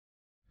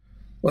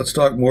Let's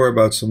talk more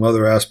about some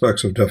other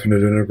aspects of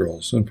definite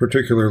integrals. In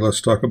particular,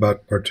 let's talk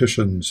about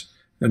partitions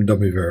and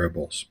dummy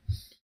variables.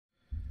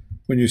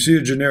 When you see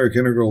a generic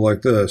integral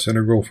like this,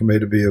 integral from a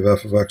to b of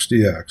f of x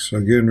dx,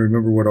 again,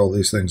 remember what all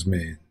these things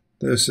mean.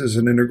 This is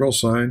an integral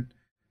sign.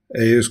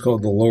 A is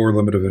called the lower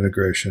limit of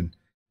integration.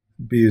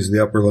 B is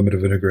the upper limit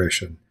of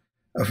integration.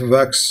 F of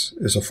x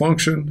is a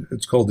function.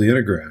 It's called the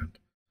integrand.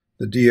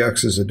 The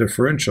dx is a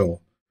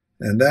differential.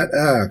 And that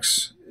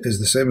x is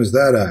the same as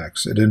that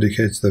x. It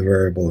indicates the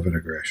variable of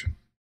integration.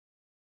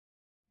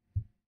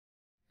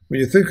 When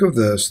you think of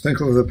this,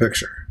 think of the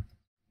picture.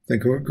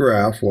 Think of a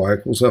graph, y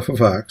equals f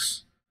of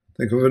x.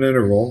 Think of an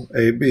interval,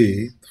 a,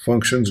 b, the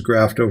function's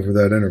graphed over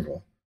that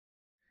interval.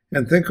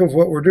 And think of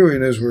what we're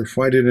doing is we're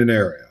finding an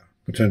area,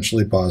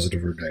 potentially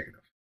positive or negative.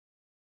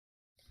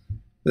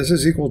 This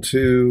is equal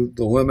to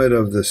the limit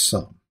of this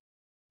sum.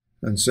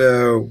 And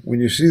so when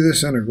you see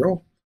this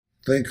integral,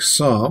 think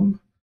sum,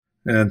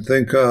 and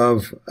think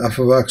of f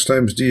of x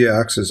times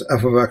dx as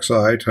f of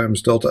xi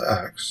times delta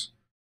x.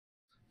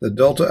 The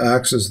delta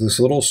x is this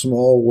little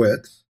small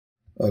width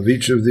of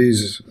each of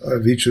these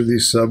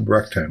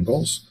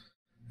sub-rectangles.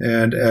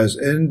 And as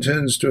n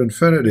tends to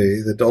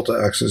infinity, the delta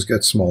x's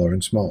get smaller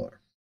and smaller.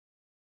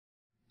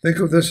 Think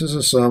of this as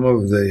a sum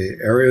of the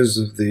areas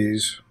of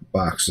these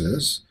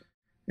boxes,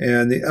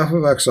 and the f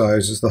of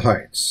xi's is the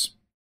heights.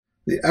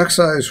 The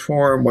xi's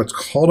form what's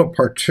called a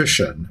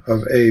partition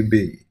of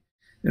AB.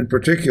 In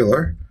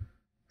particular,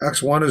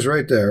 x1 is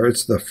right there.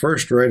 It's the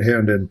first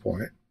right-hand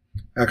endpoint.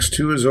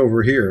 x2 is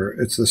over here.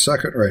 It's the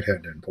second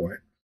right-hand endpoint.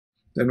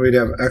 Then we'd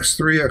have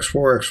x3,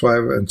 x4,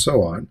 x5, and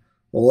so on.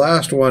 The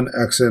last one,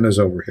 xn, is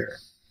over here.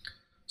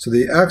 So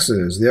the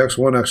x's, the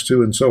x1,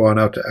 x2, and so on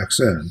out to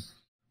xn,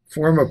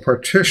 form a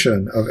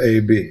partition of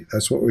AB.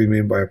 That's what we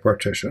mean by a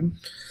partition.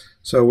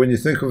 So when you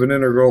think of an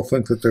integral,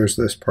 think that there's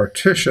this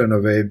partition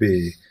of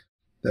AB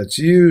that's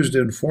used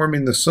in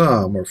forming the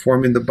sum or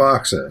forming the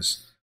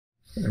boxes.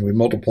 And we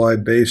multiply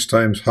base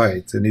times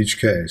height in each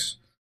case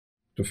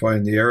to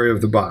find the area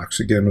of the box,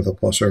 again with a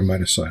plus or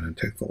minus sign, and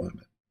take the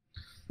limit.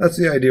 That's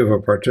the idea of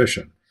a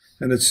partition.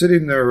 And it's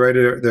sitting there right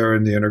there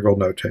in the integral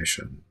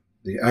notation.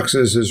 The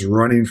x's is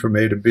running from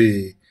a to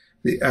b.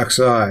 The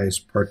xi's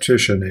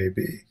partition ab.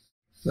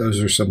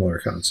 Those are similar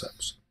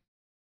concepts.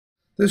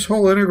 This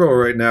whole integral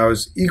right now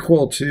is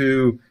equal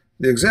to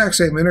the exact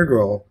same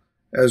integral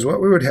as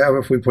what we would have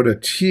if we put a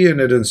t in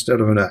it instead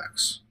of an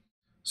x.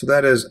 So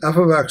that is f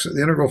of x,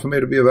 the integral from a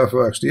to b of f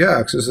of x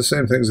dx is the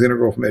same thing as the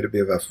integral from a to b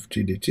of f of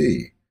t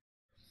dt.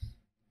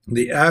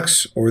 The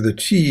x, or the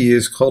t,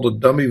 is called a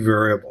dummy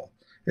variable.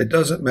 It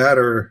doesn't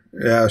matter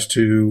as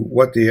to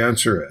what the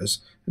answer is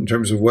in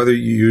terms of whether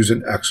you use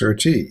an x or a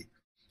t.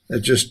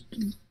 It just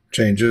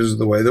changes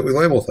the way that we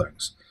label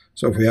things.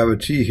 So if we have a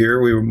t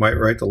here, we might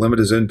write the limit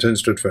as n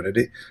tends to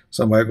infinity,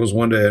 sum y equals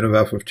 1 to n of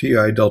f of ti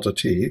delta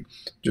t,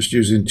 just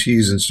using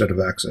t's instead of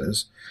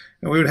x's.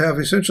 And we would have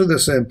essentially the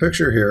same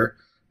picture here,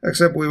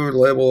 except we would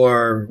label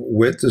our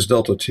width as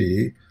delta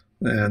t,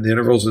 and the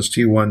intervals as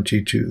t1,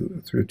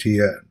 t2 through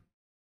tn.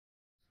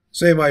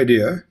 Same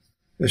idea,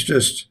 it's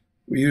just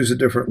we use a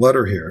different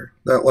letter here.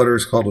 That letter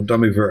is called a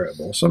dummy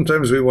variable.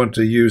 Sometimes we want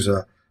to use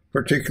a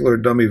particular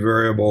dummy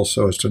variable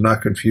so as to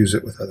not confuse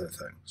it with other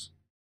things.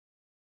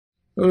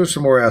 Those are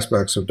some more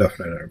aspects of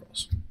definite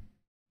integrals.